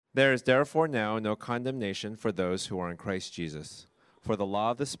There is therefore now no condemnation for those who are in Christ Jesus. For the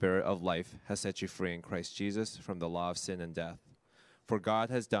law of the Spirit of life has set you free in Christ Jesus from the law of sin and death. For God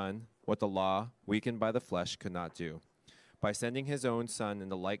has done what the law, weakened by the flesh, could not do. By sending his own Son in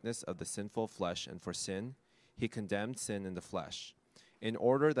the likeness of the sinful flesh, and for sin, he condemned sin in the flesh, in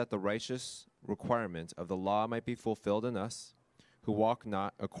order that the righteous requirement of the law might be fulfilled in us, who walk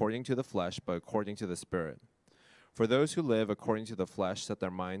not according to the flesh, but according to the Spirit. For those who live according to the flesh set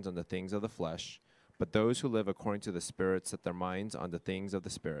their minds on the things of the flesh, but those who live according to the Spirit set their minds on the things of the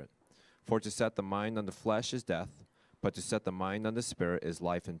Spirit. For to set the mind on the flesh is death, but to set the mind on the Spirit is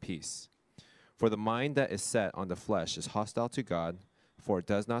life and peace. For the mind that is set on the flesh is hostile to God, for it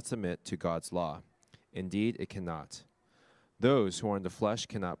does not submit to God's law. Indeed, it cannot. Those who are in the flesh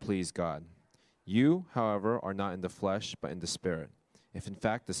cannot please God. You, however, are not in the flesh, but in the Spirit, if in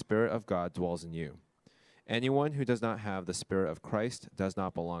fact the Spirit of God dwells in you. Anyone who does not have the Spirit of Christ does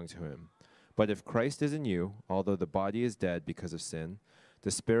not belong to him. But if Christ is in you, although the body is dead because of sin,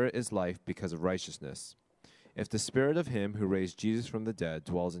 the Spirit is life because of righteousness. If the Spirit of him who raised Jesus from the dead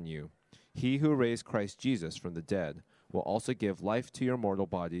dwells in you, he who raised Christ Jesus from the dead will also give life to your mortal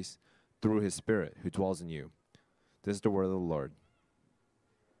bodies through his Spirit who dwells in you. This is the word of the Lord.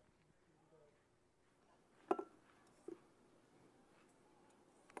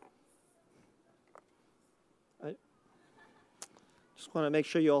 I just want to make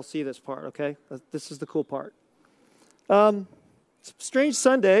sure you all see this part, okay? This is the cool part. It's a strange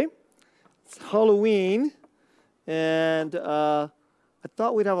Sunday. It's Halloween, and I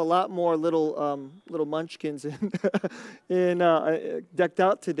thought we'd have a lot more little munchkins decked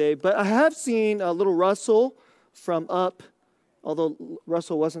out today. But I have seen little Russell from Up, although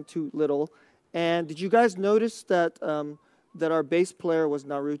Russell wasn't too little. And did you guys notice that that our bass player was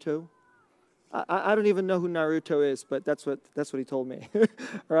Naruto? I don't even know who Naruto is, but that's what he told me. All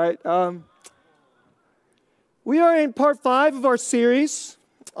right. We are in part 5 of our series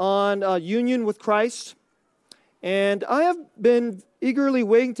on union with Christ, and I have been eagerly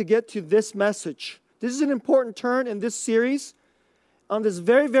waiting to get to this message. This is an important turn in this series on this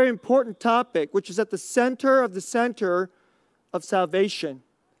very, very important topic, which is at the center of salvation,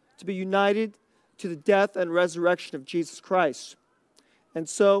 to be united to the death and resurrection of Jesus Christ. And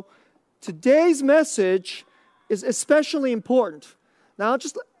so today's message is especially important. Now,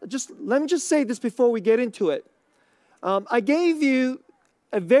 let me just say this before we get into it. I gave you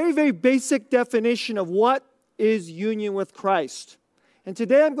a very, very basic definition of what is union with Christ. And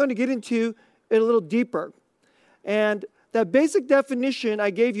today I'm going to get into it a little deeper. And that basic definition I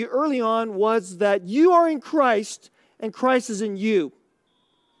gave you early on was that you are in Christ and Christ is in you.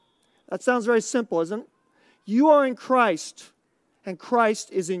 That sounds very simple, isn't it? You are in Christ and Christ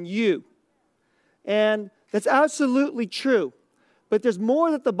is in you. And that's absolutely true. But there's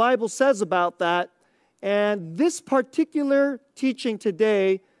more that the Bible says about that. And this particular teaching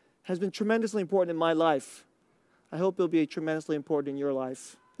today has been tremendously important in my life. I hope it'll be tremendously important in your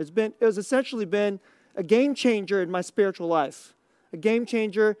life. It was essentially been a game changer in my spiritual life. A game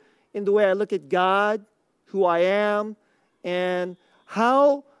changer in the way I look at God, who I am, and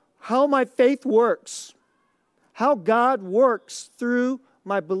how my faith works. How God works through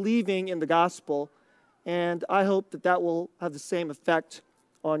my believing in the gospel. And I hope that will have the same effect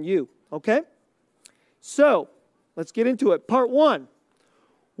on you. Okay? So, let's get into it. Part 1.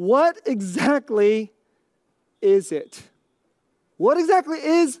 What exactly is it? What exactly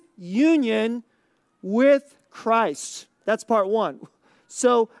is union with Christ? That's part 1.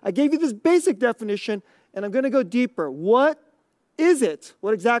 So, I gave you this basic definition, and I'm going to go deeper. What is it?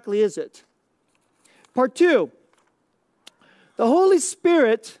 What exactly is it? Part 2. The Holy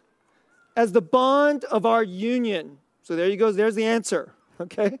Spirit as the bond of our union. So there you go. There's the answer.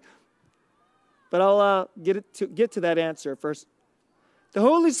 Okay? But I'll get to that answer first. The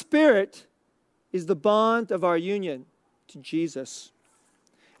Holy Spirit is the bond of our union to Jesus.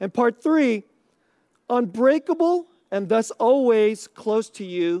 And part 3, unbreakable and thus always close to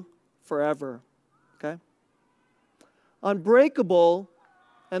you forever. Okay? Unbreakable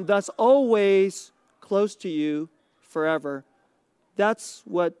and thus always close to you forever. That's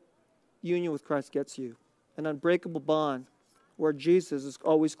what union with Christ gets you. An unbreakable bond where Jesus is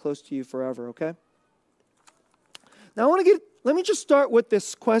always close to you forever, okay? Now let me just start with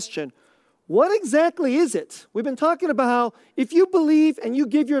this question. What exactly is it? We've been talking about how if you believe and you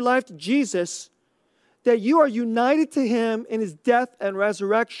give your life to Jesus, that you are united to him in his death and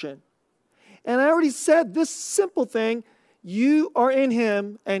resurrection. And I already said this simple thing, you are in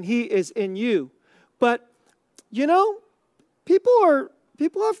him and he is in you. But,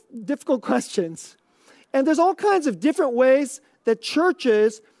 people have difficult questions. And there's all kinds of different ways that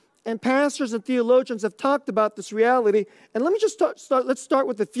churches and pastors and theologians have talked about this reality. And let me just let's start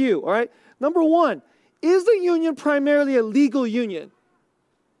with a few, all right? Number one, is the union primarily a legal union?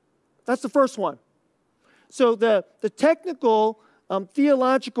 That's the first one. So the technical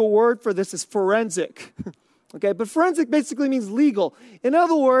theological word for this is forensic. Okay, but forensic basically means legal. In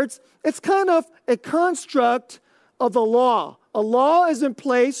other words, it's kind of a construct of the law. A law is in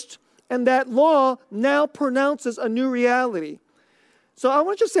place, and that law now pronounces a new reality. So I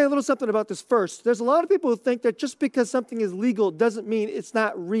want you to say a little something about this first. There's a lot of people who think that just because something is legal doesn't mean it's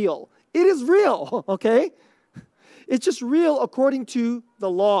not real. It is real, okay? It's just real according to the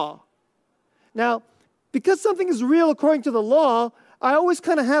law. Now, because something is real according to the law, I always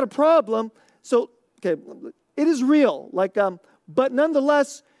kind of had a problem. So, okay, it is real, but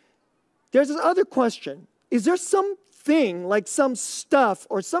nonetheless, there's this other question. Is there something, like some stuff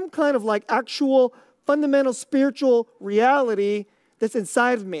or some kind of like actual fundamental spiritual reality that's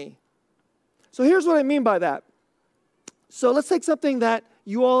inside of me? So here's what I mean by that. So let's take something that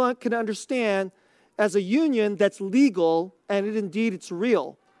you all can understand as a union that's legal, and it's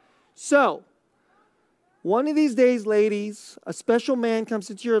real. So, one of these days, ladies, a special man comes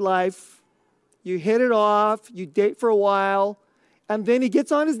into your life. You hit it off, you date for a while, and then he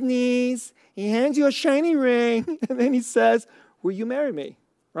gets on his knees, he hands you a shiny ring, and then he says, will you marry me,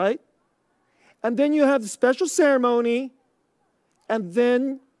 right? And then you have the special ceremony, and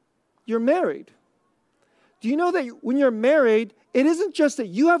then you're married. Do you know that when you're married, it isn't just that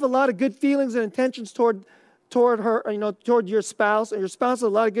you have a lot of good feelings and intentions toward her, toward your spouse, and your spouse has a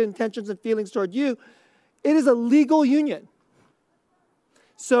lot of good intentions and feelings toward you. It is a legal union.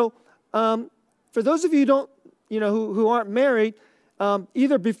 So, for those of you who aren't married,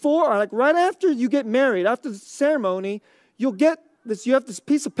 either before or like right after you get married, after the ceremony, you'll get this. You have this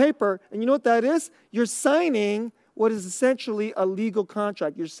piece of paper, and you know what that is? You're signing what is essentially a legal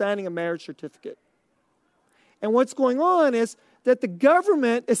contract. You're signing a marriage certificate. And what's going on is that the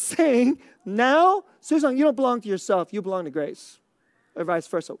government is saying, now, Susan, you don't belong to yourself. You belong to Grace, or vice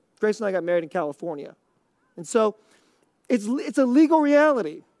versa. Grace and I got married in California. And so it's a legal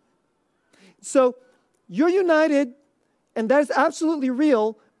reality. So you're united, and that is absolutely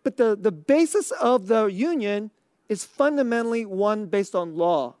real, but the basis of the union is fundamentally one based on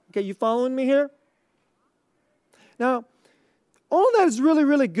law. Okay, you following me here? Now, all that is really,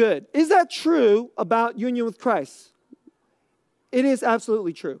 really good. Is that true about union with Christ? It is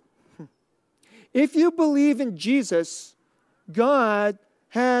absolutely true. If you believe in Jesus, God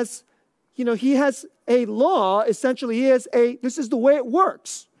has, He has a law, essentially, this is the way it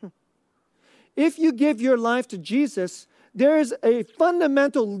works. If you give your life to Jesus, there is a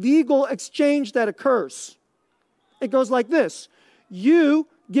fundamental legal exchange that occurs. It goes like this. You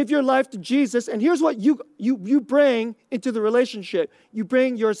give your life to Jesus, and here's what you bring into the relationship. You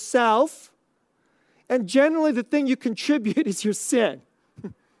bring yourself, and generally the thing you contribute is your sin.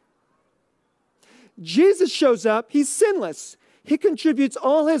 Jesus shows up. He's sinless. He contributes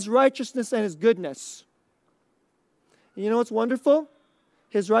all his righteousness and his goodness. And you know what's wonderful?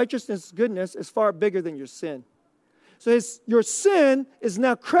 His righteousness, goodness is far bigger than your sin. So your sin is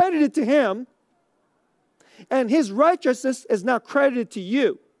now credited to him, and his righteousness is now credited to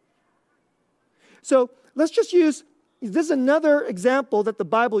you. So let's just use, this is another example that the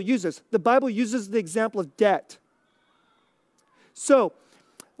Bible uses. The Bible uses the example of debt. So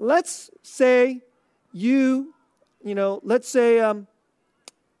let's say let's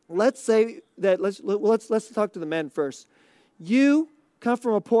talk to the men first. You come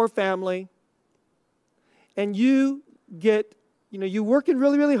from a poor family, and you get, you're working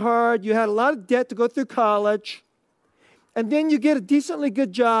really, really hard. You had a lot of debt to go through college, and then you get a decently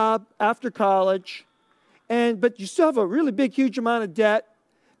good job after college, but you still have a really big, huge amount of debt,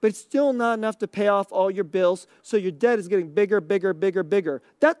 but it's still not enough to pay off all your bills, so your debt is getting bigger, bigger, bigger, bigger.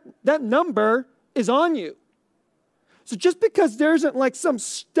 That number is on you. So just because there isn't like some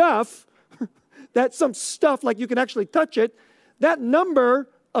stuff like you can actually touch it, that number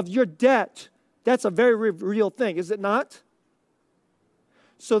of your debt, that's a very real thing, is it not?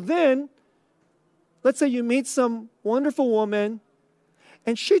 So then, let's say you meet some wonderful woman,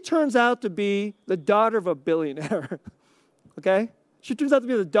 and she turns out to be the daughter of a billionaire, okay? She turns out to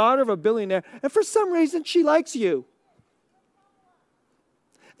be the daughter of a billionaire, and for some reason, she likes you.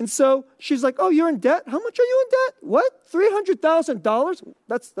 And so she's like, oh, you're in debt? How much are you in debt? What? $300,000?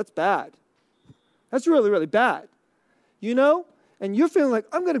 That's bad. That's really, really bad. And you're feeling like,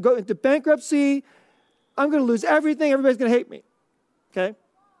 I'm going to go into bankruptcy. I'm going to lose everything. Everybody's going to hate me. Okay?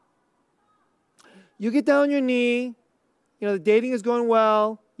 You get down on your knee. The dating is going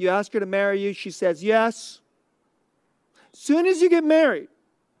well. You ask her to marry you. She says yes. Soon as you get married,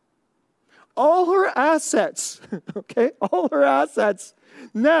 all her assets, okay, all her assets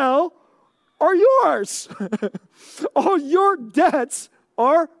now are yours. All your debts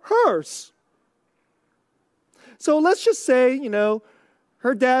are hers. So let's just say,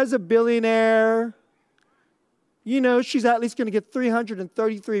 her dad's a billionaire. She's at least going to get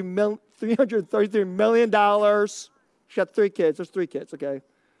 $333 million. She got 3 kids. There's 3 kids, okay?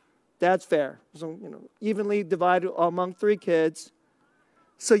 That's fair. So, evenly divided among 3 kids.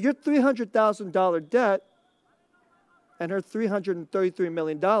 So your $300,000 debt and her $333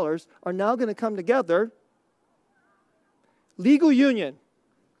 million are now going to come together. Legal union.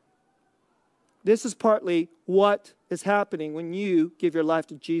 This is partly what is happening when you give your life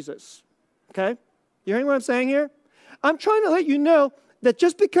to Jesus. Okay? You hearing what I'm saying here? I'm trying to let you know that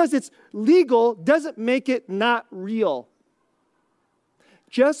just because it's legal doesn't make it not real.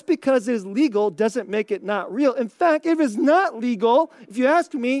 Just because it is legal doesn't make it not real. In fact, if it's not legal, if you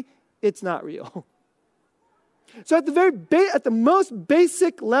ask me, it's not real. So at the most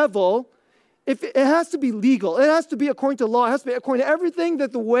basic level, if it has to be legal, it has to be according to law, it has to be according to everything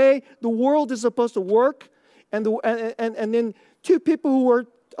that the way the world is supposed to work, and then 2 people who were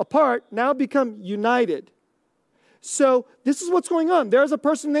apart now become united. So this is what's going on. There's a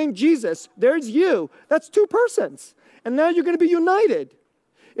person named Jesus. There's you. That's 2 persons. And now you're going to be united.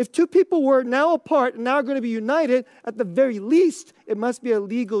 If 2 people were now apart and now are going to be united, at the very least, it must be a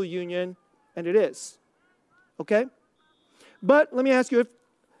legal union, and it is. Okay? But let me ask you,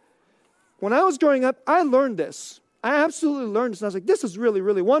 when I was growing up, I learned this. I absolutely learned this, and I was like, this is really,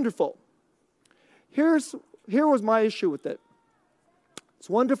 really wonderful. Here was my issue with it. It's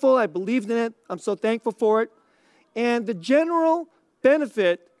wonderful. I believed in it. I'm so thankful for it. And the general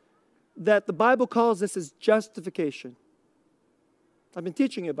benefit that the Bible calls this is justification. I've been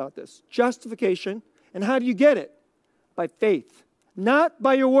teaching you about this. Justification. And how do you get it? By faith, not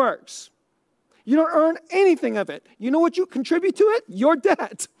by your works. You don't earn anything of it. You know what you contribute to it? Your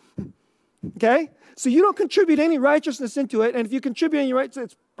debt. Okay? So you don't contribute any righteousness into it. And if you contribute any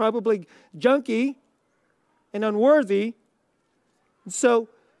righteousness, it's probably junky and unworthy. And so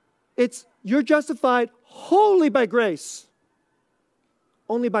you're justified wholly by grace,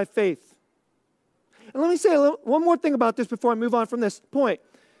 only by faith. And let me say one more thing about this before I move on from this point.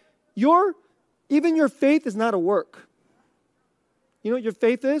 Even your faith is not a work. You know what your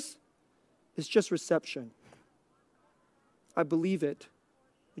faith is? It's just reception. I believe it.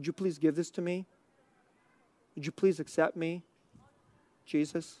 Would you please give this to me? Would you please accept me,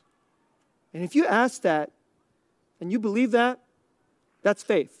 Jesus? And if you ask that, and you believe that, that's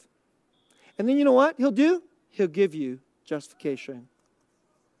faith. And then you know what he'll do? He'll give you justification.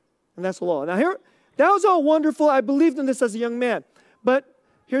 And that's the law. Now that was all wonderful. I believed in this as a young man. But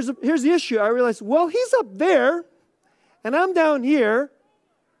here's the issue. I realized, well, he's up there, and I'm down here,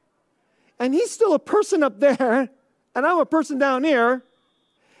 and he's still a person up there, and I'm a person down here.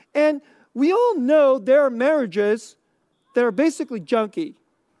 And we all know there are marriages that are basically junky.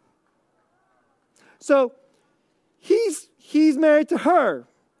 So he's married to her.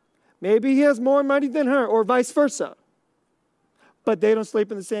 Maybe he has more money than her, or vice versa. But they don't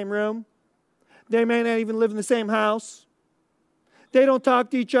sleep in the same room. They may not even live in the same house. They don't talk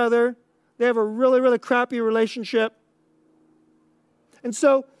to each other. They have a really, really crappy relationship. And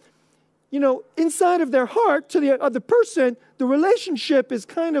so, inside of their heart to the other person, the relationship is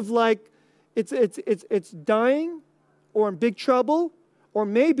kind of like it's dying or in big trouble, or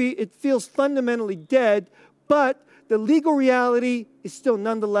maybe it feels fundamentally dead, but the legal reality is still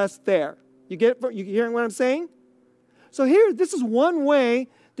nonetheless there. You hearing what I'm saying? So this is one way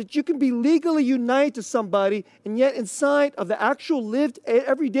that you can be legally united to somebody, and yet inside of the actual lived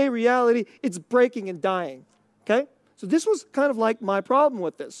everyday reality, it's breaking and dying. Okay? So this was kind of like my problem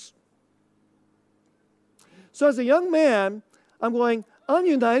with this. So as a young man, I'm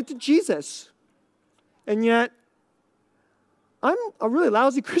united to Jesus. And yet, I'm a really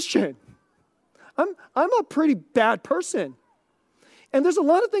lousy Christian. I'm a pretty bad person. And there's a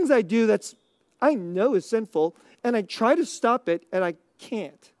lot of things I do I know is sinful, and I try to stop it, and I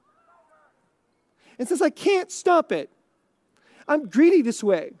can't. And since I can't stop it, I'm greedy this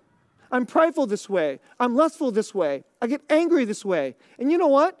way. I'm prideful this way. I'm lustful this way. I get angry this way. And you know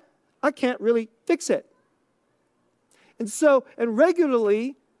what? I can't really fix it. And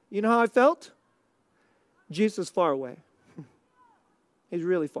regularly, you know how I felt? Jesus is far away. He's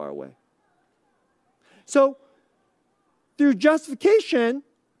really far away. So, through justification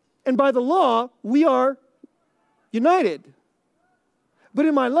and by the law, we are united. But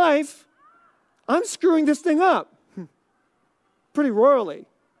in my life, I'm screwing this thing up pretty royally.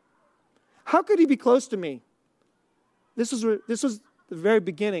 How could he be close to me? This was the very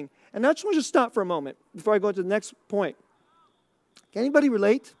beginning. And I just want you to stop for a moment before I go to the next point. Can anybody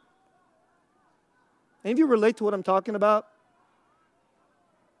relate? Any of you relate to what I'm talking about?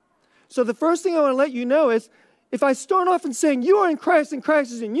 So the first thing I want to let you know is, if I start off in saying you are in Christ and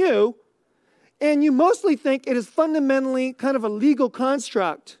Christ is in you, and you mostly think it is fundamentally kind of a legal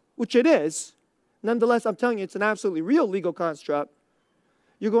construct, which it is, nonetheless, I'm telling you, it's an absolutely real legal construct,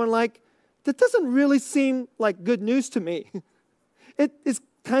 you're going like, that doesn't really seem like good news to me. It is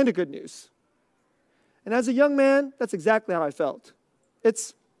kind of good news. And as a young man, that's exactly how I felt.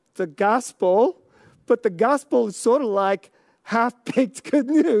 It's the gospel, but the gospel is sort of like half-baked good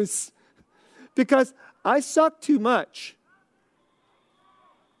news because I suck too much.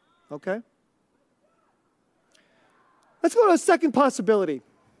 Okay? Let's go to a second possibility.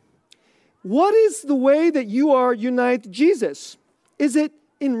 What is the way that you are united to Jesus? Is it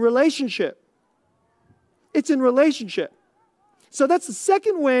in relationship? It's in relationship. So that's the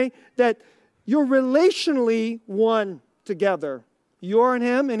second way that you're relationally one together. You're in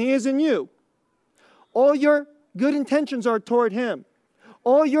Him and He is in you. All your good intentions are toward Him.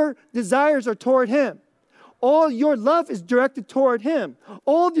 All your desires are toward Him. All your love is directed toward Him.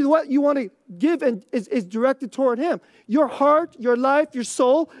 All what you want to give is directed toward Him. Your heart, your life, your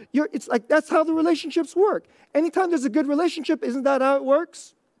soul, it's like that's how the relationships work. Anytime there's a good relationship, isn't that how it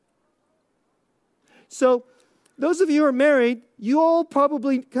works? So those of you who are married, you all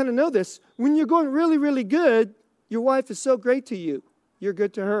probably kind of know this. When you're going really, really good, your wife is so great to you. You're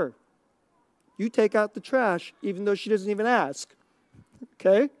good to her. You take out the trash, even though she doesn't even ask.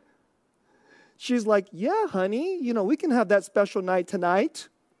 Okay? She's like, yeah, honey, we can have that special night tonight,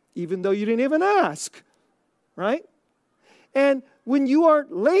 even though you didn't even ask. Right? And when you are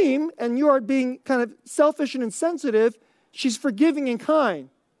lame and you are being kind of selfish and insensitive, she's forgiving and kind.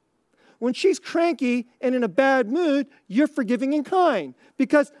 When she's cranky and in a bad mood, you're forgiving and kind.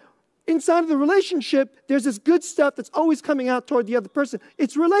 Because inside of the relationship, there's this good stuff that's always coming out toward the other person.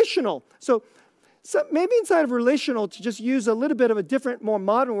 It's relational. So maybe inside of relational, to just use a little bit of a different, more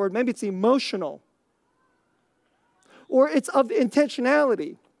modern word, maybe it's emotional. Or it's of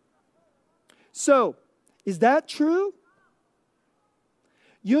intentionality. So, is that true?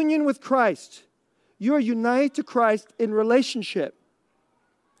 Union with Christ. You are united to Christ in relationship.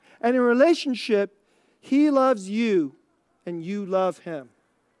 And in relationship, He loves you and you love Him.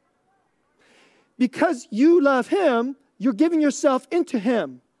 Because you love Him, you're giving yourself into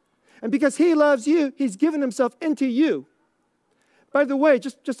Him. And because He loves you, He's given Himself into you. By the way,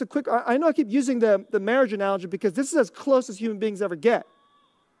 just a quick, I know I keep using the marriage analogy because this is as close as human beings ever get.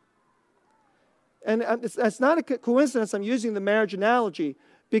 And it's not a coincidence I'm using the marriage analogy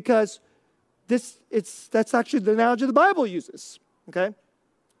because that's actually the analogy the Bible uses. Okay?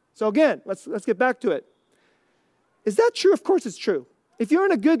 So again, let's get back to it. Is that true? Of course it's true. If you're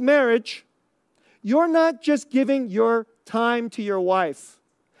in a good marriage, you're not just giving your time to your wife.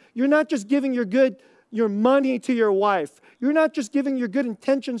 You're not just giving your money to your wife. You're not just giving your good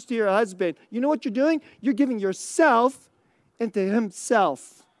intentions to your husband. You know what you're doing? You're giving yourself into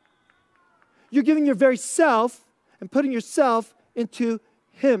Himself. You're giving your very self and putting yourself into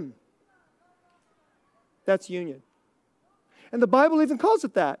Him. That's union. And the Bible even calls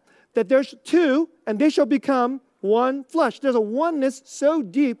it that there's two, and they shall become one flesh. There's a oneness so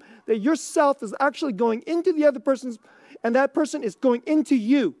deep that yourself is actually going into the other person's, and that person is going into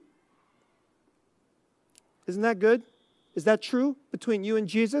you. Isn't that good? Is that true between you and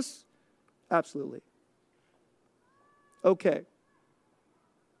Jesus? Absolutely. Okay.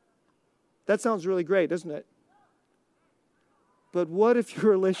 That sounds really great, doesn't it? But what if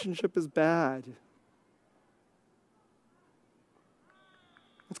your relationship is bad?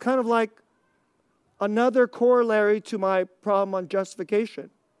 It's kind of like another corollary to my problem on justification.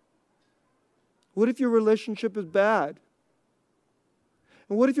 What if your relationship is bad?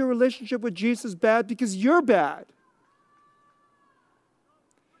 And what if your relationship with Jesus is bad because you're bad?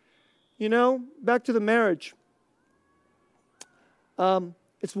 Back to the marriage.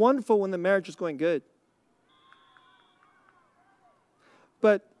 It's wonderful when the marriage is going good.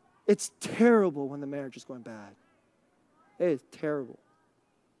 But it's terrible when the marriage is going bad. It is terrible.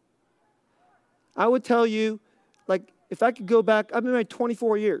 I would tell you, if I could go back, I've been married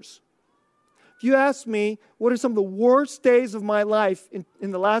 24 years. If you ask me, what are some of the worst days of my life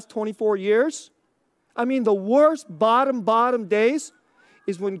in the last 24 years? I mean, the worst bottom days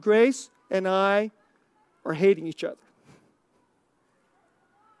is when Grace and I are hating each other.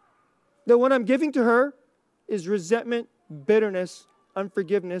 That what I'm giving to her is resentment, bitterness,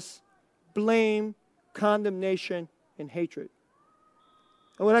 unforgiveness, blame, condemnation, and hatred.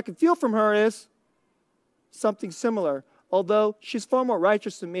 And what I can feel from her is something similar. although she's far more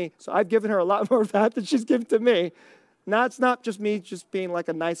righteous than me, so I've given her a lot more of that than she's given to me. Now, it's not just me just being like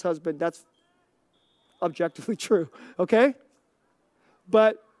a nice husband. That's objectively true, okay?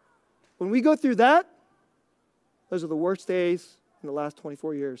 But when we go through that, those are the worst days in the last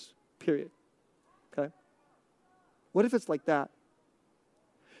 24 years, period, okay? What if it's like that?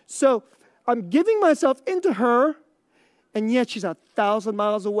 So I'm giving myself into her, and yet she's 1,000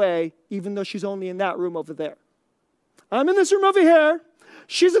 miles away, even though she's only in that room over there. I'm in this room over here.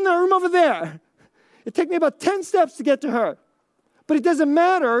 She's in that room over there. It took me about 10 steps to get to her. But it doesn't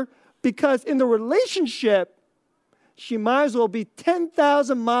matter, because in the relationship, she might as well be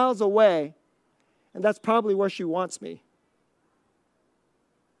 10,000 miles away. And that's probably where she wants me.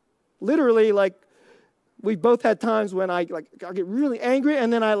 Literally, like, we both had times when I get really angry,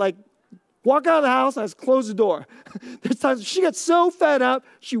 and then I walk out of the house and I just close the door. There's times she gets so fed up,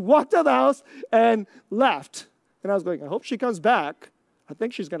 she walked out of the house and left. And I was going, I hope she comes back. I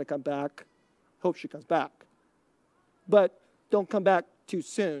think she's going to come back. Hope she comes back. But don't come back too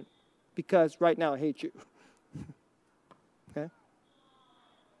soon, because right now I hate you. Okay?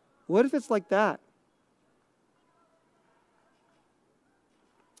 What if it's like that?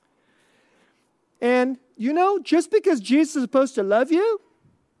 And, just because Jesus is supposed to love you,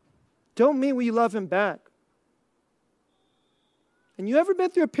 don't mean we love him back. And you ever been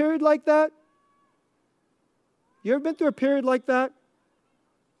through a period like that? You ever been through a period like that?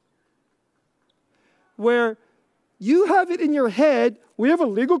 Where you have it in your head, we have a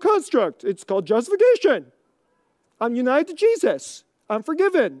legal construct. It's called justification. I'm united to Jesus. I'm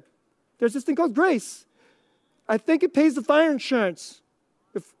forgiven. There's this thing called grace. I think it pays the fire insurance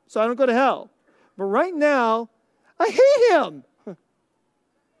so I don't go to hell. But right now, I hate him.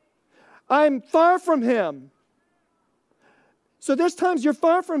 I'm far from him. So there's times you're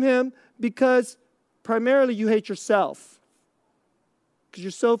far from him because primarily you hate yourself. Because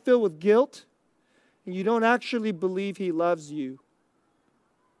you're so filled with guilt and you don't actually believe he loves you.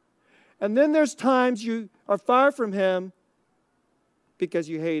 And then there's times you are far from him because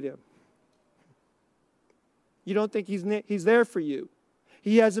you hate him. You don't think he's there for you.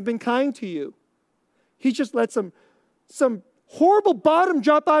 He hasn't been kind to you. He just let some horrible bottom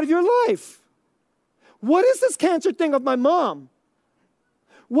drop out of your life. What is this cancer thing of my mom?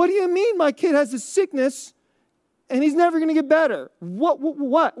 What do you mean my kid has this sickness and he's never going to get better?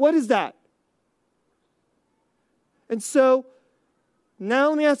 What is that? And so now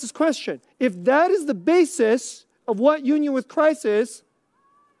let me ask this question. If that is the basis of what union with Christ is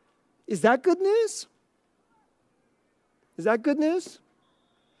that good news? Is that good news?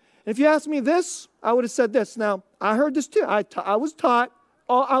 And if you asked me this, I would have said this. Now, I heard this too. I was taught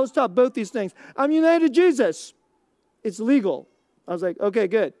both these things. I'm united to Jesus. It's legal. I was like, okay,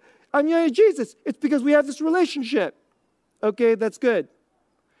 good. I'm united to Jesus. It's because we have this relationship. Okay, that's good.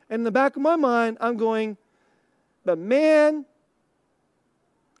 And in the back of my mind, I'm going, but man,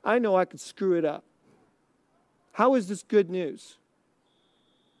 I know I could screw it up. How is this good news?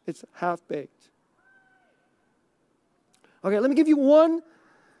 It's half-baked. Okay, let me give you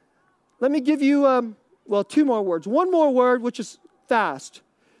two more words. One more word, which is fast.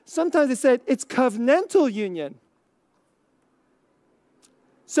 Sometimes they said it's covenantal union.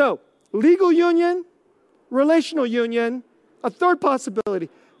 So, legal union, relational union, a third possibility,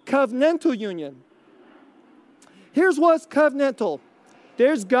 covenantal union. Here's what's covenantal.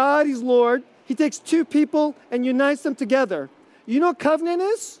 There's God, he's Lord. He takes two people and unites them together. You know what covenant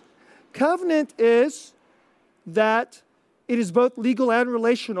is? Covenant is that it is both legal and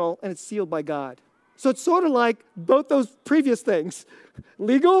relational, and it's sealed by God. So it's sort of like both those previous things.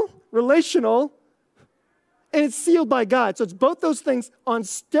 Legal, relational, and it's sealed by God. So it's both those things on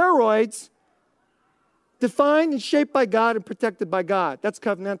steroids, defined and shaped by God and protected by God. That's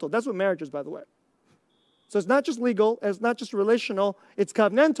covenantal. That's what marriage is, by the way. So it's not just legal, and it's not just relational, it's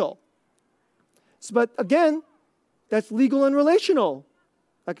covenantal. So, but again, that's legal and relational.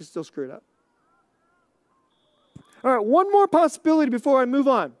 I can still screw it up. All right, one more possibility before I move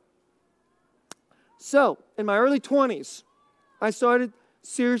on. So, in my early 20s, I started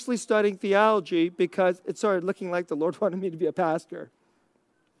seriously studying theology because it started looking like the Lord wanted me to be a pastor.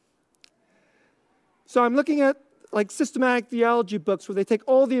 So I'm looking at systematic theology books where they take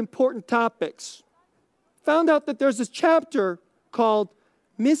all the important topics. Found out that there's this chapter called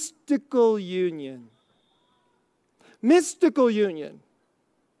Mystical Union. Mystical Union.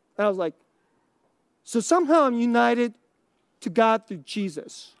 And I was like, so somehow I'm united to God through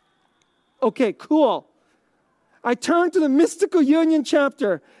Jesus. Okay, cool. I turned to the Mystical Union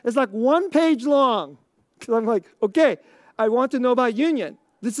chapter. It's like 1 page long. Because I'm like, okay, I want to know about union.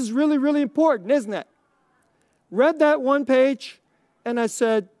 This is really, really important, isn't it? read that one page, and I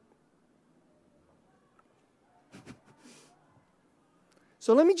said,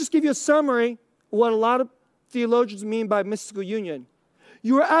 so let me just give you a summary of what a lot of theologians mean by mystical union.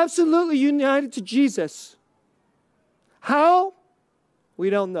 You are absolutely united to Jesus. How? We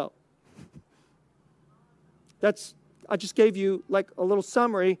don't know. I just gave you like a little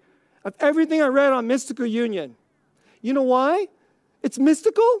summary of everything I read on mystical union. You know why? It's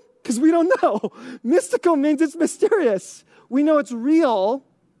mystical? Because we don't know. Mystical means it's mysterious. We know it's real,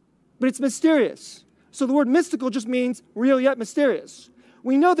 but it's mysterious. So the word mystical just means real yet mysterious.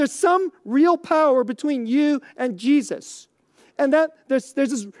 We know there's some real power between you and Jesus. And that there's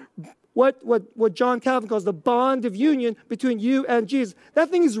this what John Calvin calls the bond of union between you and Jesus. That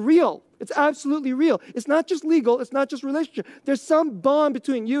thing is real. It's absolutely real. It's not just legal. It's not just relationship. There's some bond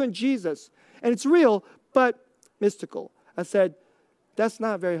between you and Jesus. And it's real, but mystical. I said, that's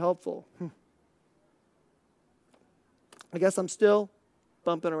not very helpful. I guess I'm still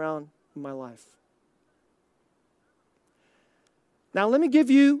bumping around in my life. Now, let me give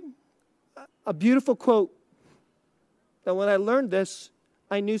you a beautiful quote that when I learned this,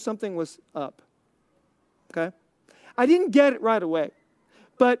 I knew something was up. Okay? I didn't get it right away.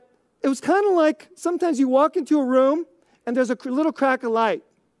 But it was kind of like sometimes you walk into a room and there's a little crack of light.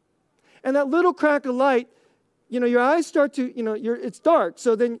 And that little crack of light, your eyes start to, it's dark.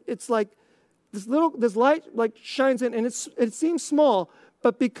 So then it's like this light like shines in and it seems small,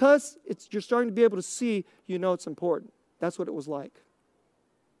 but because you're starting to be able to see, it's important. That's what it was like.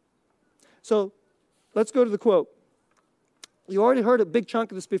 So let's go to the quote. You already heard a big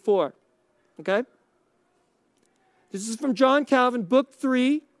chunk of this before, okay? This is from John Calvin, Book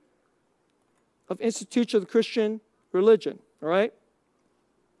 3 of Institutes of the Christian Religion, all right?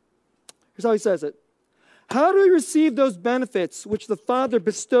 Here's how he says it. How do we receive those benefits which the Father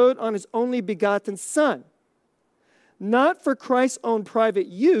bestowed on his only begotten Son? Not for Christ's own private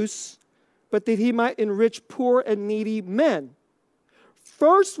use, but that he might enrich poor and needy men.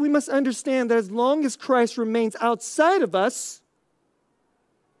 First, we must understand that as long as Christ remains outside of us,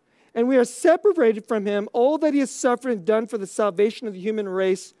 and we are separated from him, all that he has suffered and done for the salvation of the human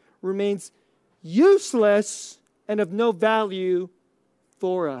race remains useless and of no value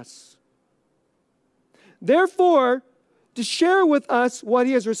for us. Therefore, to share with us what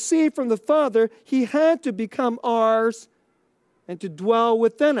he has received from the Father, he had to become ours and to dwell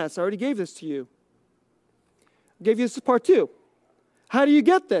within us. I already gave this to you. I gave you this as part 2. How do you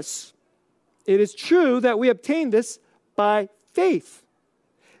get this? It is true that we obtain this by faith.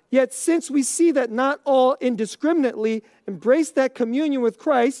 Yet since we see that not all indiscriminately embrace that communion with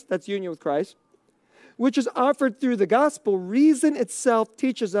Christ, that's union with Christ, which is offered through the gospel, reason itself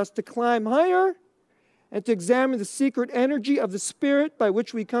teaches us to climb higher and to examine the secret energy of the Spirit by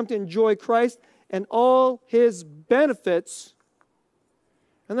which we come to enjoy Christ and all his benefits.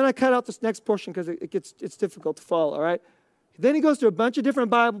 And then I cut out this next portion because it's difficult to follow, all right? Then he goes through a bunch of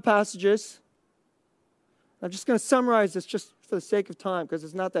different Bible passages. I'm just going to summarize this just for the sake of time because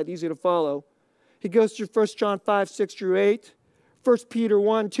it's not that easy to follow. He goes through 1 John 5, 6 through 8, 1 Peter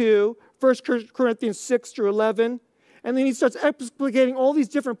 1, 2, 1 Corinthians 6 through 11. And then he starts explicating all these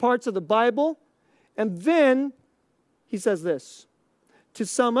different parts of the Bible. And then he says this. To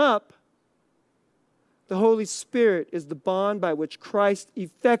sum up, the Holy Spirit is the bond by which Christ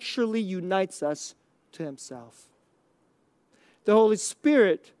effectually unites us to himself. The Holy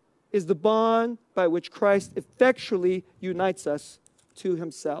Spirit is the bond by which Christ effectually unites us to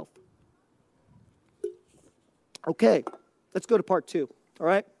himself. Okay, let's go to part 2, all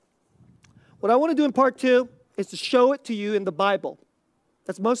right? What I want to do in part 2 is to show it to you in the Bible.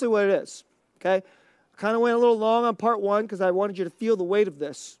 That's mostly what it is, okay? I kind of went a little long on part 1 because I wanted you to feel the weight of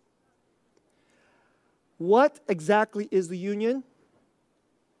this. What exactly is the union?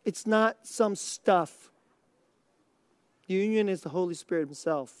 It's not some stuff. The union is the Holy Spirit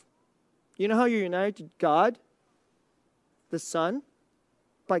himself. You know how you're united to God, the Son?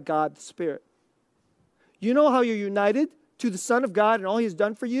 By God, the Spirit. You know how you're united to the Son of God and all he has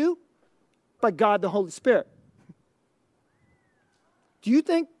done for you? By God, the Holy Spirit. Do you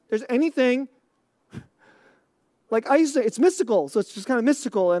think there's anything, like I used to say, it's mystical, so it's just kind of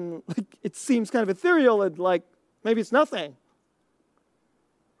mystical and like, it seems kind of ethereal and like maybe it's nothing.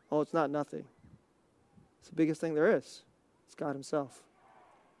 Oh, it's not nothing. It's the biggest thing there is. It's God himself.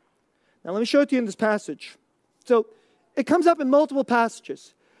 Now, let me show it to you in this passage. So, it comes up in multiple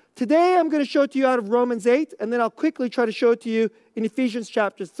passages. Today, I'm going to show it to you out of Romans 8, and then I'll quickly try to show it to you in Ephesians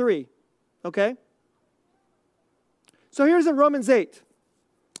chapter 3. Okay? So, here's in Romans 8.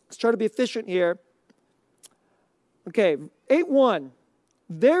 Let's try to be efficient here. Okay, 8:1.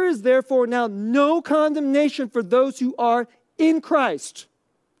 There is therefore now no condemnation for those who are in Christ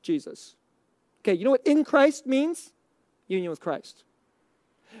Jesus. Okay, you know what in Christ means? Union with Christ.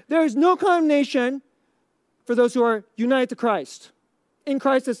 There is no condemnation for those who are united to Christ. In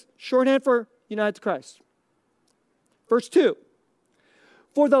Christ is shorthand for united to Christ. Verse 2.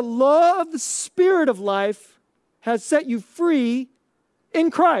 For the law of the Spirit of life has set you free in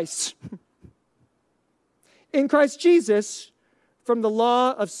Christ. In Christ Jesus from the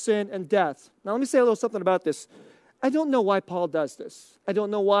law of sin and death. Now let me say a little something about this. I don't know why Paul does this. I don't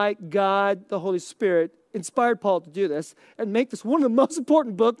know why God, the Holy Spirit, inspired Paul to do this and make this one of the most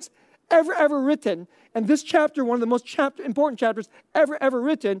important books ever written. And this chapter, one of the most important chapters ever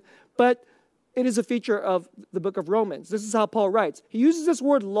written. But it is a feature of the book of Romans. This is how Paul writes. He uses this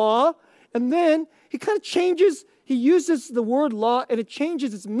word law, and then he kind of changes. He uses the word law, and it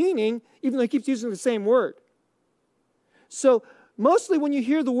changes its meaning, even though he keeps using the same word. So mostly when you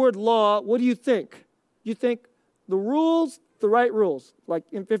hear the word law, what do you think? You think the rules, the right rules. Like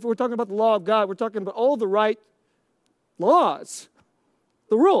if we're talking about the law of God, we're talking about all the right laws,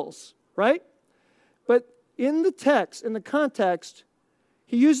 the rules, right? But in the text, in the context,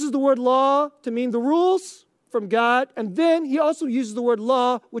 he uses the word law to mean the rules from God, and then he also uses the word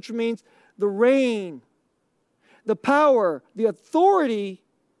law, which means the reign, the power, the authority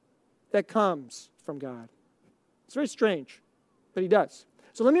that comes from God. It's very strange, but he does.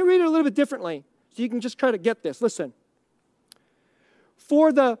 So let me read it a little bit differently so you can just try to get this. Listen.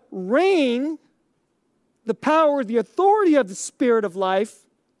 For the reign, the power, the authority of the Spirit of life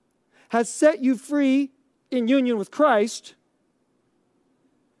has set you free in union with Christ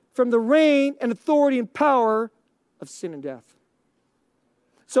from the reign and authority and power of sin and death.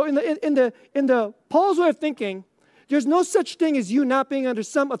 So in the Paul's way of thinking, there's no such thing as you not being under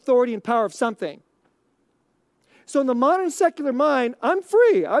some authority and power of something. So in the modern secular mind, I'm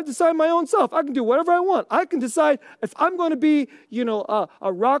free. I decide my own self. I can do whatever I want. I can decide if I'm going to be,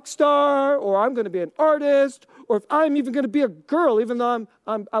 a rock star, or I'm going to be an artist, or if I'm even going to be a girl, even though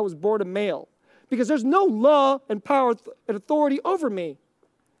I was born a male. Because there's no law and power and authority over me.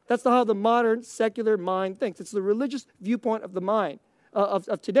 That's how the modern secular mind thinks. It's the religious viewpoint of the mind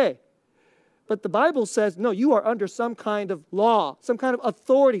of today. But the Bible says, no, you are under some kind of law, some kind of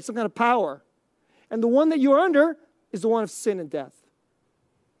authority, some kind of power. And the one that you are under is the one of sin and death.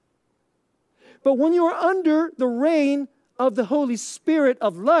 But when you are under the reign of the Holy Spirit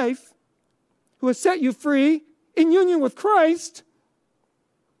of life, who has set you free in union with Christ,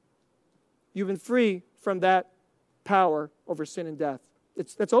 you've been free from that power over sin and death.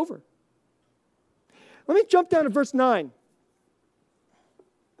 That's over. Let me jump down to verse 9.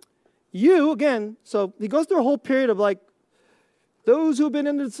 You, again, so he goes through a whole period of like, those who have been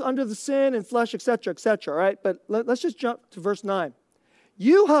under the sin and flesh, etc., right? But let's just jump to verse 9.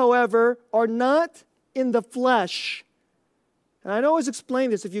 You, however, are not in the flesh. And I always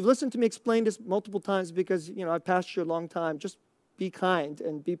explain this. If you've listened to me explain this multiple times because, I've pastored you a long time, just be kind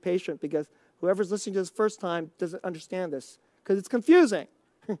and be patient because whoever's listening to this first time doesn't understand this because it's confusing.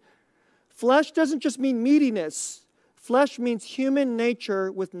 Flesh doesn't just mean meatiness. Flesh means human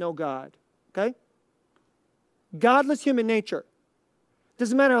nature with no God, okay? Godless human nature.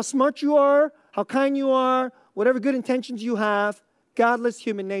 Doesn't matter how smart you are, how kind you are, whatever good intentions you have, godless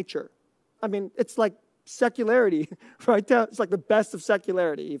human nature. I mean, it's like secularity, right? It's like the best of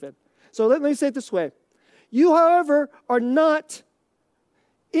secularity even. So let me say it this way. You, however, are not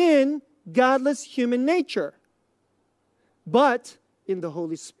in godless human nature, but in the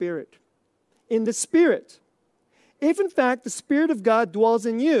Holy Spirit. In the Spirit. If in fact the Spirit of God dwells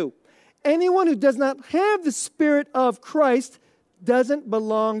in you, anyone who does not have the Spirit of Christ doesn't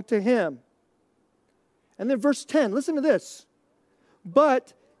belong to him. And then verse 10, listen to this.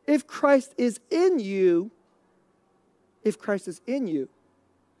 But if Christ is in you,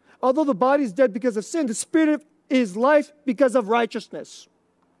 although the body is dead because of sin, the Spirit is life because of righteousness.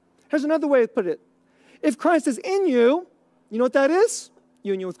 Here's another way to put it. If Christ is in you, you know what that is?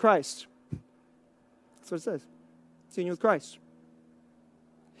 Union with Christ. That's what it says. It's union with Christ.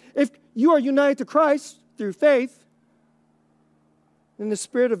 If you are united to Christ through faith, then the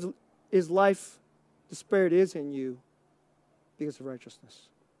Spirit is life. The Spirit is in you because of righteousness.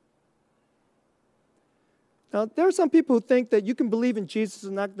 Now, there are some people who think that you can believe in Jesus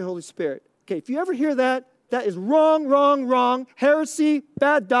and not the Holy Spirit. Okay, if you ever hear that, that is wrong, heresy,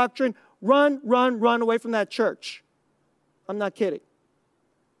 bad doctrine. Run away from that church. I'm not kidding.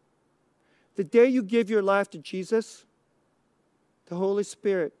 The day you give your life to Jesus, the Holy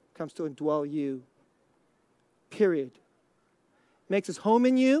Spirit comes to indwell you. Period. Makes his home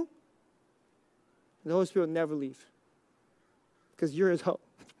in you, and the Holy Spirit will never leave because you're his home.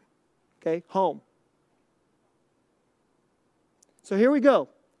 Okay, home. So here we go.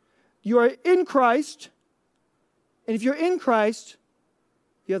 You are in Christ, and if you're in Christ,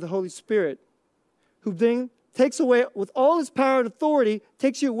 you have the Holy Spirit, who then takes away, with all his power and authority,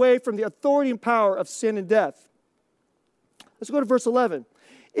 takes you away from the authority and power of sin and death. Let's go to verse 11.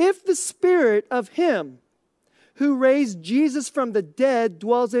 If the Spirit of him who raised Jesus from the dead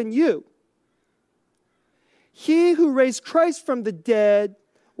dwells in you, he who raised Christ from the dead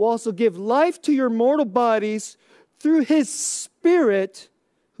will also give life to your mortal bodies through his Spirit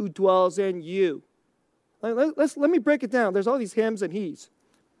who dwells in you. Let me break it down. There's all these hymns and he's.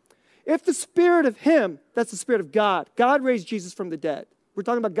 If the Spirit of him, that's the Spirit of God. God raised Jesus from the dead. We're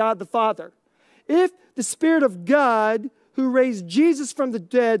talking about God the Father. If the Spirit of God who raised Jesus from the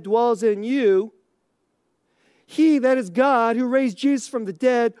dead dwells in you, he, that is God, who raised Jesus from the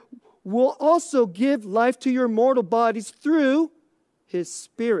dead, will also give life to your mortal bodies through his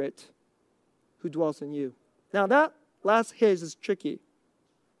Spirit who dwells in you. Now that last his is tricky.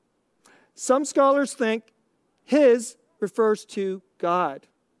 Some scholars think his refers to God.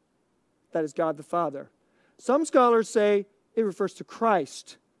 That is God the Father. Some scholars say it refers to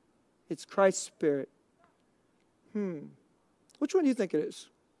Christ. It's Christ's Spirit. Which one do you think it is?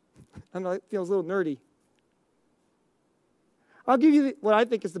 I know it feels a little nerdy. I'll give you what I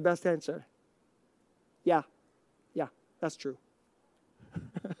think is the best answer. Yeah, that's true.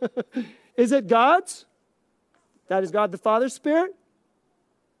 Is it God's? That is God the Father's Spirit?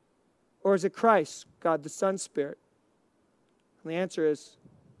 Or is it Christ, God the Son's Spirit? And the answer is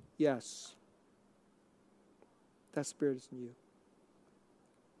yes. That Spirit is in you.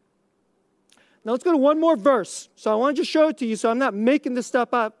 Now let's go to one more verse. So I wanted to show it to you so I'm not making this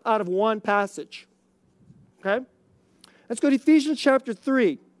stuff up out of one passage. Okay? Let's go to Ephesians chapter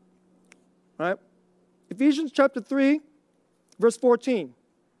 3. All right? Ephesians chapter 3, verse 14.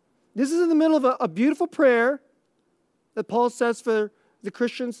 This is in the middle of a beautiful prayer that Paul says for the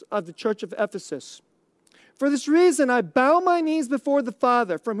Christians of the church of Ephesus. For this reason, I bow my knees before the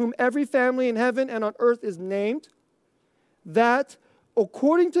Father, from whom every family in heaven and on earth is named, that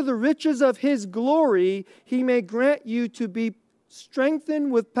according to the riches of his glory, he may grant you to be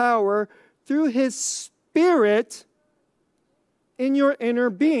strengthened with power through his Spirit in your inner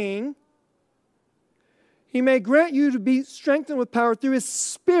being. He may grant you to be strengthened with power through his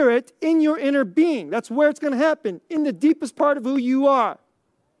Spirit in your inner being. That's where it's going to happen, in the deepest part of who you are.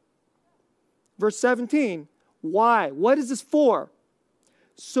 Verse 17. Why? What is this for?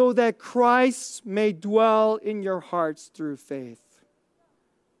 So that Christ may dwell in your hearts through faith.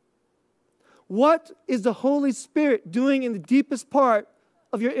 What is the Holy Spirit doing in the deepest part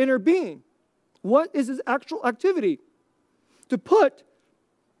of your inner being? What is his actual activity? To put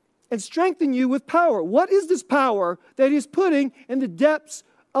and strengthen you with power. What is this power that he's putting in the depths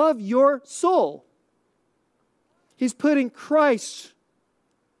of your soul? He's putting Christ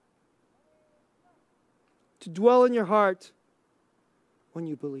to dwell in your heart when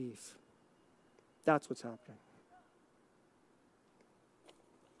you believe. That's what's happening.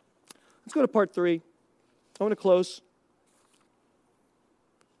 Let's go to part 3. I want to close.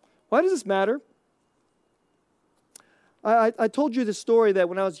 Why does this matter? I told you this story that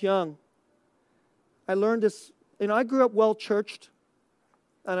when I was young, I learned this. I grew up well-churched,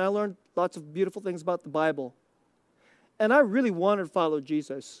 and I learned lots of beautiful things about the Bible. And I really wanted to follow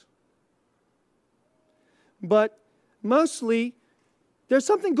Jesus. But mostly, there's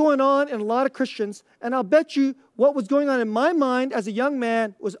something going on in a lot of Christians, and I'll bet you what was going on in my mind as a young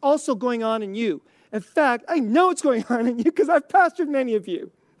man was also going on in you. In fact, I know it's going on in you because I've pastored many of you.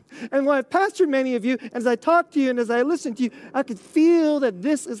 And when I've pastored many of you, and as I talk to you and as I listen to you, I could feel that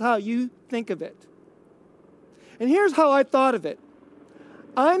this is how you think of it. And here's how I thought of it.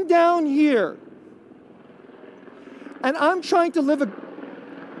 I'm down here, and I'm trying to live a...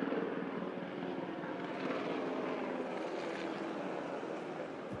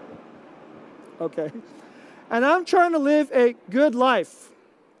 Okay. And I'm trying to live a good life.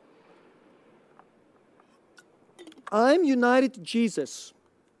 I'm united to Jesus.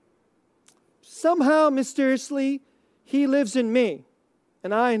 Somehow, mysteriously, he lives in me,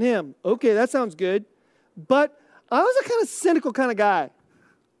 and I in him. Okay, that sounds good. But I was a kind of cynical kind of guy.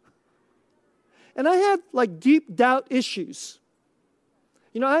 And I had deep doubt issues.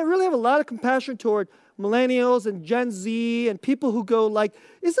 I really have a lot of compassion toward millennials and Gen Z and people who go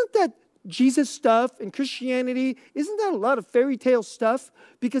isn't that Jesus stuff and Christianity, isn't that a lot of fairy tale stuff?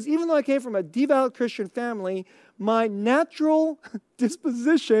 Because even though I came from a devout Christian family, my natural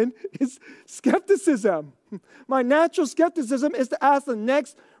disposition is skepticism. My natural skepticism is to ask the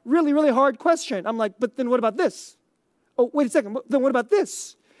next really, really hard question. I'm like, but then what about this? Oh, wait a second, then what about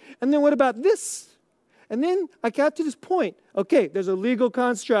this? And then what about this? And then I got to this point. Okay, there's a legal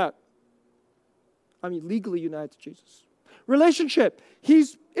construct. I'm legally united to Jesus. Relationship.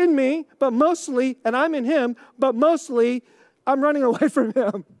 He's in me, but mostly, and I'm in him, but mostly I'm running away from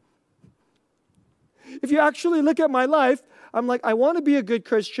him. If you actually look at my life, I'm like, I want to be a good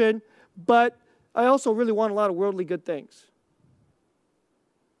Christian, but I also really want a lot of worldly good things.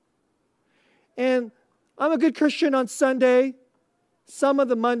 And I'm a good Christian on Sunday, some of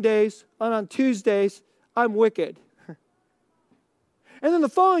the Mondays, and on Tuesdays, I'm wicked. And then the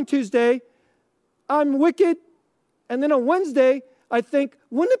following Tuesday, I'm wicked. And then on Wednesday, I think,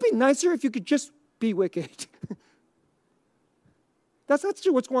 wouldn't it be nicer if you could just be wicked? That's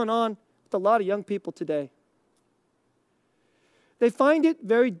actually what's going on with a lot of young people today. They find it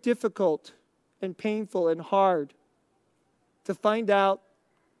very difficult and painful and hard to find out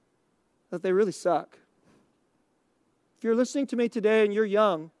that they really suck. If you're listening to me today and you're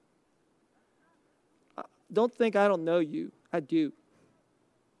young, don't think I don't know you. I do.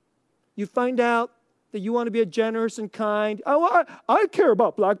 You find out that you want to be a generous and kind. Oh, I care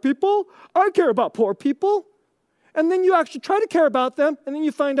about black people. I care about poor people. And then you actually try to care about them, and then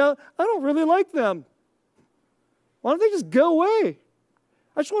you find out, I don't really like them. Why don't they just go away?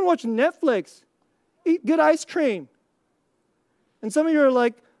 I just want to watch Netflix, eat good ice cream. And some of you are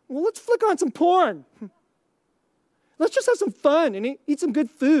like, well, let's flick on some porn. Let's just have some fun and eat some good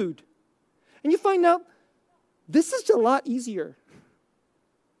food. And you find out this is a lot easier.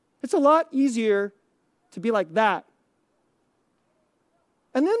 It's a lot easier to be like that.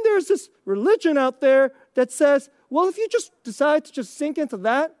 And then there's this religion out there that says, well, if you just decide to just sink into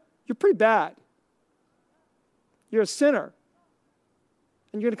that, you're pretty bad. You're a sinner.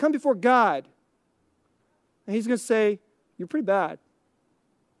 And you're going to come before God. And he's going to say, you're pretty bad.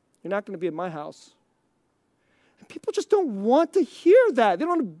 You're not going to be in my house. And people just don't want to hear that. They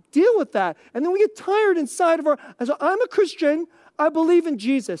don't want to deal with that. And then we get tired inside of so I'm a Christian. I believe in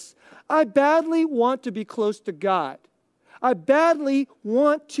Jesus. I badly want to be close to God. I badly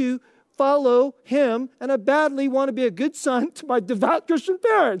want to follow him, and I badly want to be a good son to my devout Christian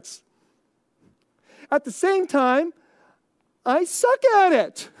parents. At the same time, I suck at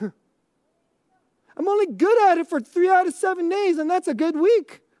it. I'm only good at it for 3 out of 7 days, and that's a good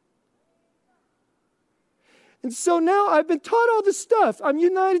week. And so now I've been taught all this stuff. I'm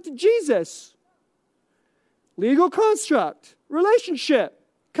united to Jesus. Legal construct, relationship,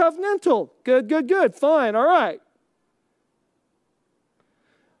 covenantal, good, fine, all right.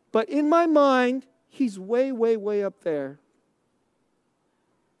 But in my mind, he's way, way, way up there.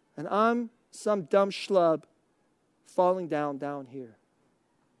 And I'm some dumb schlub falling down here.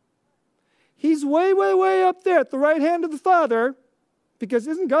 He's way, way, way up there at the right hand of the Father, because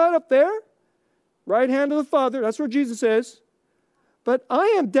isn't God up there? Right hand of the Father, that's where Jesus is. But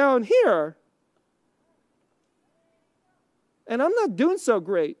I am down here, and I'm not doing so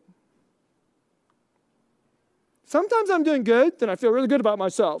great. Sometimes I'm doing good, then I feel really good about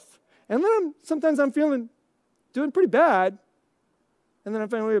myself. And then sometimes I'm doing pretty bad, and then I'm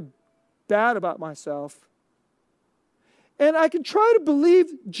feeling really bad about myself. And I can try to believe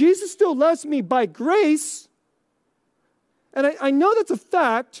Jesus still loves me by grace, and I know that's a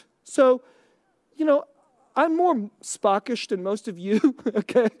fact, so, I'm more Spockish than most of you,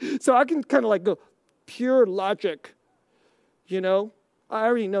 okay? So I can kind of like go pure logic, I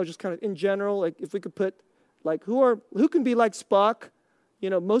already know just kind of in general, like if we could put like who can be like Spock?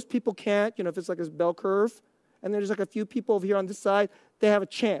 Most people can't, if it's like this bell curve. And there's like a few people over here on this side, they have a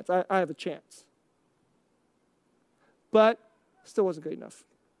chance. I have a chance. But still wasn't good enough.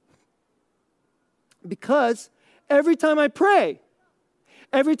 Because every time I pray,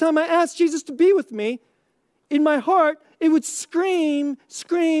 every time I ask Jesus to be with me, in my heart, it would scream,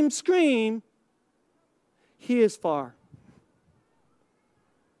 scream, scream, he is far.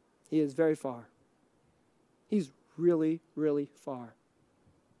 He is very far. He's really, really far.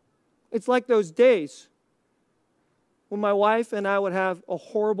 It's like those days when my wife and I would have a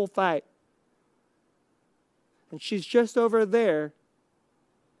horrible fight. And she's just over there.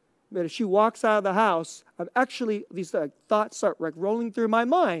 But if she walks out of the house, these thoughts start rolling through my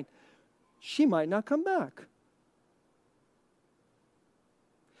mind. She might not come back.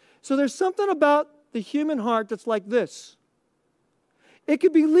 So there's something about the human heart that's like this. It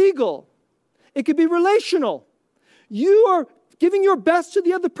could be legal. It could be relational. You are giving your best to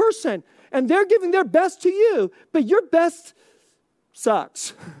the other person, and they're giving their best to you, but your best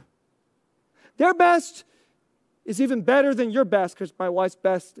sucks. Their best is even better than your best, because my wife's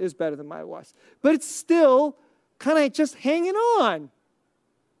best is better than my wife's. But it's still kind of just hanging on.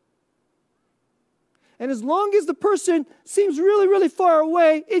 And as long as the person seems really, really far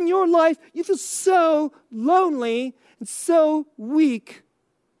away in your life, you feel so lonely and so weak.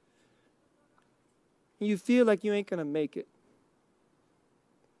 You feel like you ain't going to make it.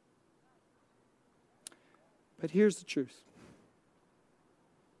 But here's the truth.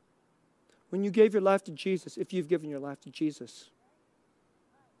 When you gave your life to Jesus, if you've given your life to Jesus,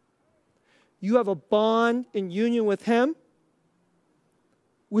 you have a bond in union with Him,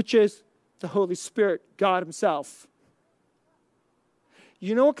 which is the Holy Spirit, God Himself.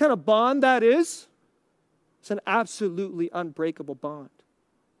 You know what kind of bond that is? It's an absolutely unbreakable bond.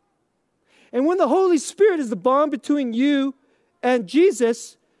 And when the Holy Spirit is the bond between you and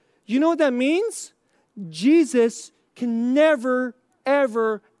Jesus, you know what that means? Jesus can never,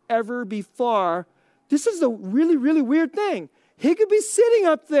 ever, ever be far. This is a really, really weird thing. He could be sitting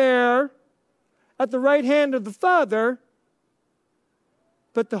up there at the right hand of the Father,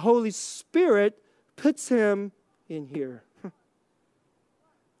 but the Holy Spirit puts Him in here.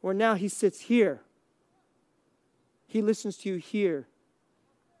 Or now He sits here. He listens to you here.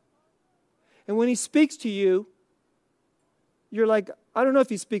 And when He speaks to you, you're like, I don't know if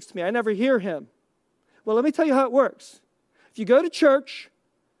He speaks to me. I never hear Him. Well, let me tell you how it works. If you go to church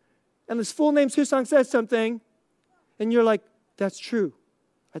and this full name Susang says something, and you're like, that's true.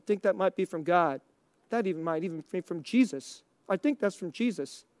 I think that might be from God. That might even be from Jesus. I think that's from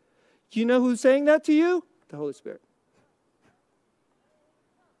Jesus. Do you know who's saying that to you? The Holy Spirit.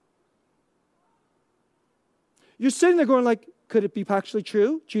 You're sitting there going like, could it be actually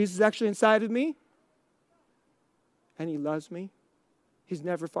true? Jesus is actually inside of me? And He loves me. He's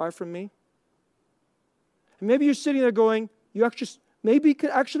never far from me. And maybe you're sitting there going, maybe you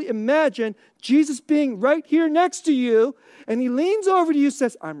could actually imagine Jesus being right here next to you, and He leans over to you and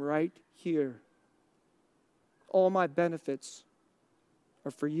says, I'm right here. All my benefits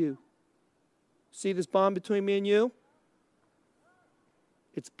are for you. See this bond between me and you?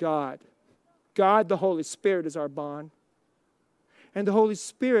 It's God. God, the Holy Spirit, is our bond. And the Holy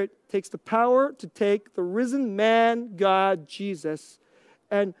Spirit takes the power to take the risen man, God, Jesus,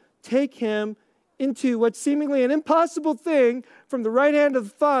 and take Him into what's seemingly an impossible thing from the right hand of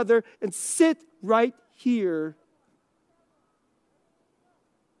the Father and sit right here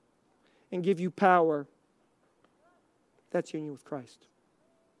and give you power. That's union with Christ.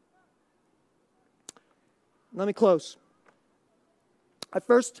 Let me close. I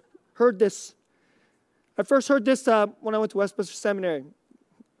first heard this when I went to Westminster Seminary.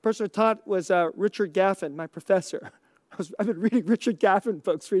 The person who taught was Richard Gaffin, my professor. I've been reading Richard Gaffin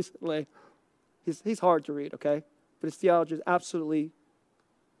books recently. He's hard to read, okay? But his theology is absolutely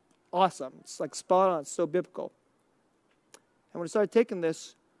awesome. It's like spot on. It's so biblical. And when I started taking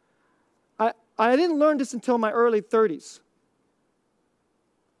this, I didn't learn this until my early 30s.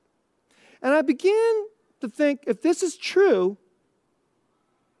 And I began to think, if this is true,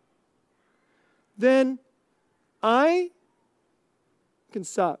 then I can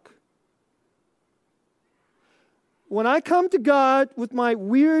suck. When I come to God with my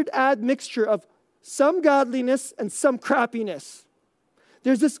weird admixture of some godliness and some crappiness,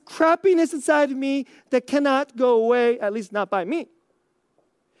 there's this crappiness inside of me that cannot go away, at least not by me.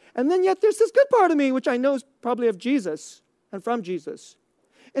 And then yet there's this good part of me, which I know is probably of Jesus and from Jesus.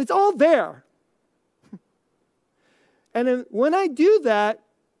 And it's all there. And then when I do that,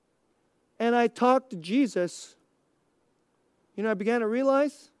 and I talk to Jesus, I began to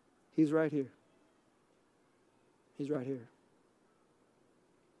realize He's right here. He's right here.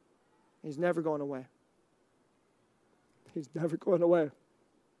 He's never going away. He's never going away.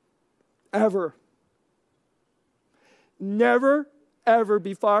 Ever. Never, ever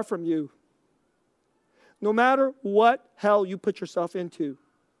be far from you. No matter what hell you put yourself into.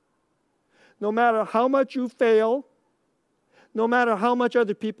 No matter how much you fail. No matter how much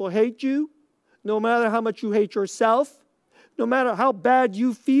other people hate you. No matter how much you hate yourself. No matter how bad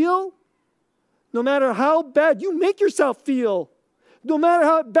you feel. No matter how bad you make yourself feel. No matter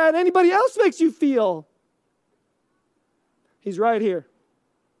how bad anybody else makes you feel. He's right here.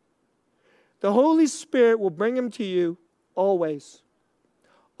 The Holy Spirit will bring Him to you always.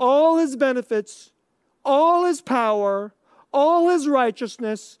 All His benefits, all His power, all His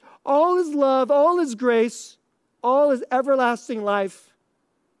righteousness, all His love, all His grace, all His everlasting life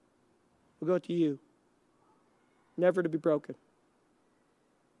will go to you. Never to be broken.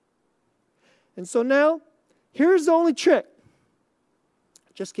 And so now, here's the only trick.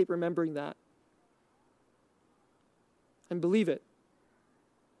 Just keep remembering that. And believe it.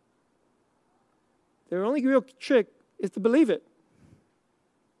 The only real trick is to believe it.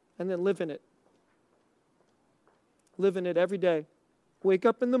 And then live in it. Live in it every day. Wake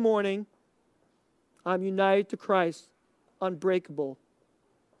up in the morning. I'm united to Christ, unbreakable.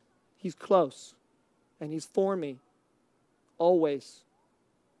 He's close, and He's for me, always,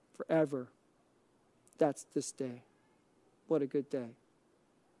 forever. That's this day. What a good day.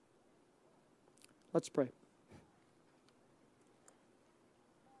 Let's pray.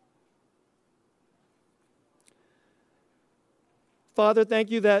 Father, thank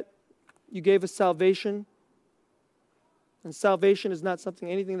you that you gave us salvation. And salvation is not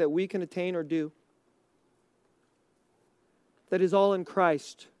anything that we can attain or do. That is all in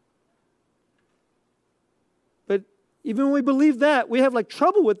Christ. But even when we believe that, we have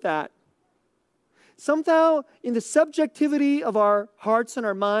trouble with that. Somehow, in the subjectivity of our hearts and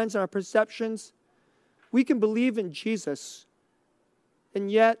our minds and our perceptions, we can believe in Jesus.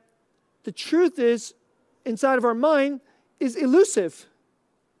 And yet, the truth is, inside of our mind, is elusive.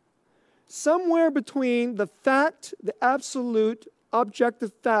 Somewhere between the fact, the absolute,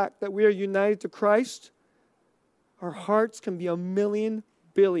 objective fact that we are united to Christ, our hearts can be 1,000,000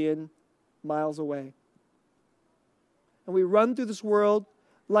 billion miles away. And we run through this world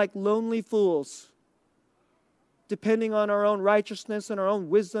like lonely fools, depending on our own righteousness and our own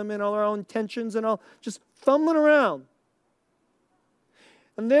wisdom and all our own intentions and all, just fumbling around.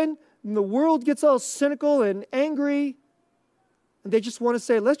 And then the world gets all cynical and angry, and they just want to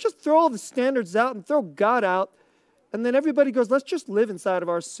say, let's just throw all the standards out and throw God out. And then everybody goes, let's just live inside of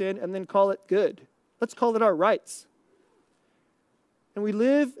our sin and then call it good. Let's call it our rights. And we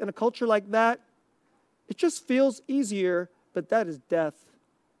live in a culture like that. It just feels easier, but that is death.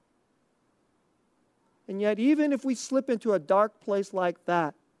 And yet, even if we slip into a dark place like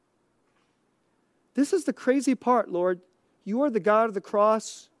that, this is the crazy part, Lord. You are the God of the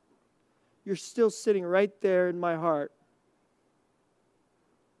cross. You're still sitting right there in my heart,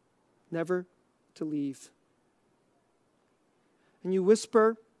 never to leave. And you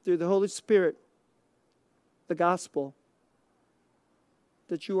whisper through the Holy Spirit the gospel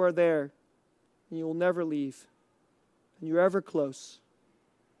that you are there and you will never leave and you're ever close.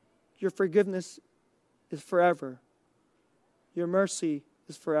 Your forgiveness is forever. Your mercy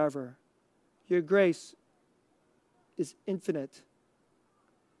is forever. Your grace is infinite.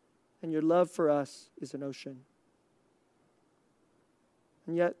 And your love for us is an ocean.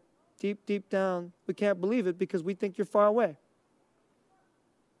 And yet, deep, deep down, we can't believe it because we think you're far away.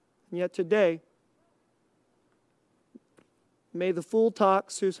 And yet today, may the fool talk,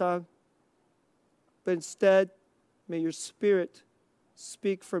 Susang, but instead, may your Spirit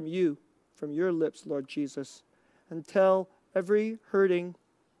speak from you, from your lips, Lord Jesus, and tell every hurting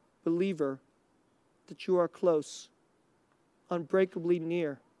believer that you are close, unbreakably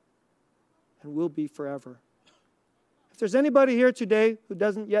near, and will be forever. If there's anybody here today who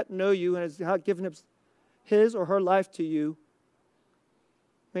doesn't yet know you and has not given his or her life to you,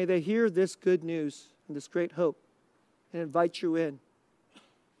 may they hear this good news and this great hope and invite you in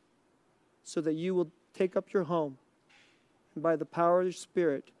so that you will take up your home, and by the power of your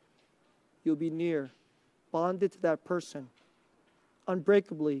Spirit, you'll be near, bonded to that person,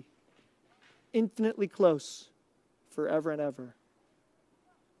 unbreakably, infinitely close, forever and ever.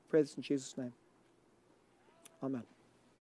 Pray this in Jesus' name. Amen.